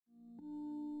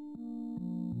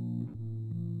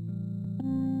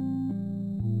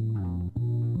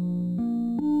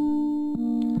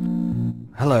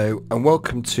Hello and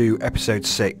welcome to episode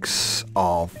 6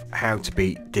 of How to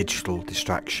Beat Digital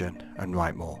Distraction and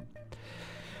Write More.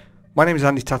 My name is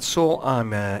Andy Tattersall.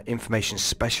 I'm an information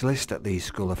specialist at the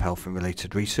School of Health and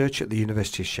Related Research at the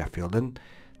University of Sheffield, and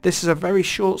this is a very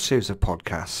short series of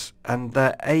podcasts, and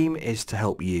their aim is to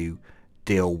help you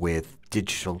deal with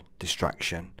digital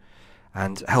distraction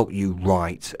and help you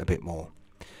write a bit more.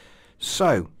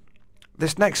 So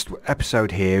this next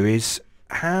episode here is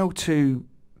how to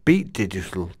beat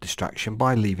digital distraction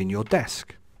by leaving your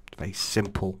desk. It's a very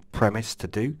simple premise to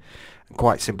do, and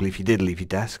quite simply, if you did leave your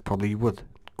desk, probably you would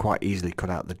quite easily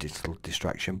cut out the digital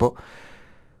distraction. But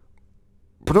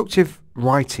productive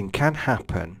writing can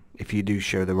happen if you do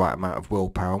show the right amount of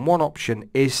willpower, and one option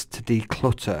is to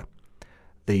declutter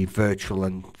the virtual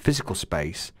and physical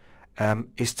space,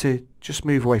 is to just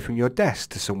move away from your desk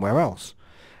to somewhere else.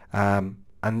 And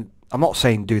I'm not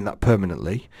saying doing that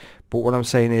permanently, but what I'm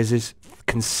saying is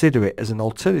consider it as an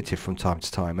alternative from time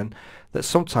to time, and that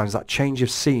sometimes that change of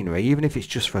scenery, even if it's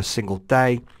just for a single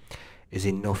day, is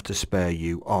enough to spur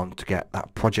you on to get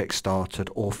that project started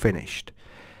or finished.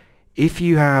 If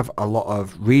you have a lot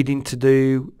of reading to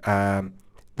do, then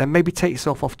maybe take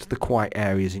yourself off to the quiet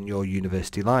areas in your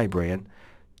university library and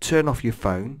turn off your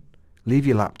phone, leave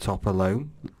your laptop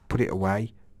alone, put it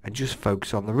away, and just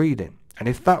focus on the reading. And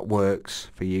if that works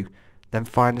for you, then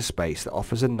find a space that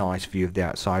offers a nice view of the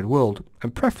outside world,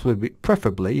 and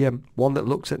preferably one that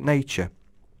looks at nature.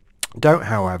 Don't,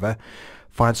 however,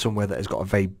 find somewhere that has got a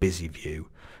very busy view.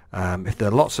 If there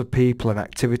are lots of people and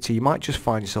activity, you might just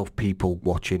find yourself people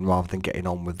watching rather than getting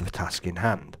on with the task in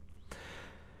hand.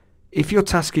 If your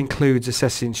task includes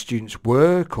assessing students'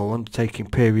 work or undertaking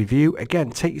peer review,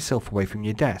 again, take yourself away from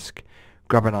your desk.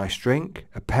 Grab a nice drink,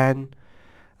 a pen,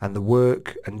 and the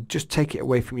work, and just take it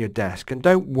away from your desk, and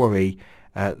don't worry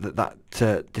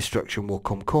that distraction will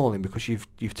come calling because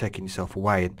you've taken yourself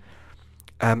away.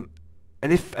 And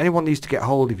if anyone needs to get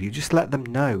hold of you, just let them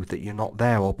know that you're not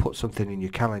there, or put something in your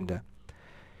calendar.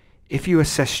 If you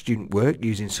assess student work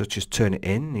using such as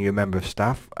Turnitin and you're a member of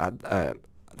staff,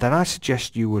 then I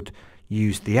suggest you would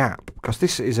use the app, because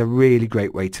this is a really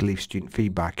great way to leave student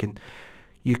feedback. And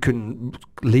you can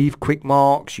leave quick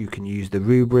marks, you can use the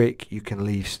rubric, you can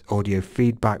leave audio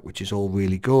feedback, which is all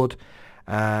really good,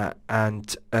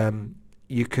 and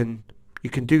you can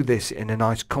do this in a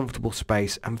nice comfortable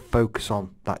space and focus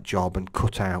on that job and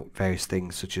cut out various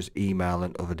things such as email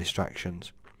and other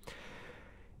distractions.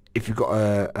 If you've got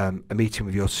a meeting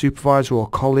with your supervisor or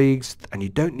colleagues and you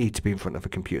don't need to be in front of a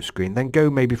computer screen, then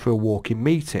go maybe for a walk-in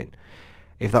meeting.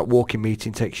 If that walking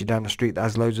meeting takes you down a street that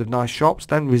has loads of nice shops,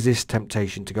 then resist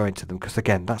temptation to go into them, because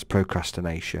again, that's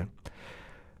procrastination.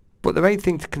 But the main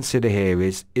thing to consider here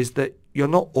is that you're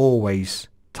not always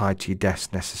tied to your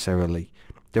desk necessarily.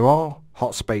 There are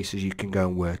hot spaces you can go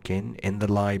and work in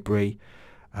the library,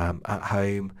 at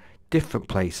home, different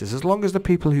places. As long as the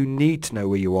people who need to know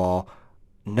where you are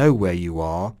know where you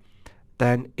are,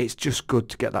 then it's just good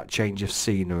to get that change of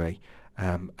scenery.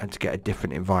 And to get a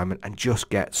different environment and just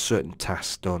get certain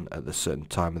tasks done at the certain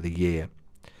time of the year.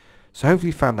 So hopefully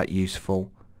you found that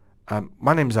useful.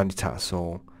 My name is Andy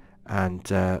Tattersall, and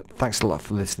thanks a lot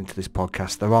for listening to this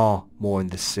podcast. There are more in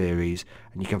this series,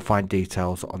 and you can find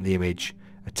details on the image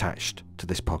attached to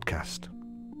this podcast.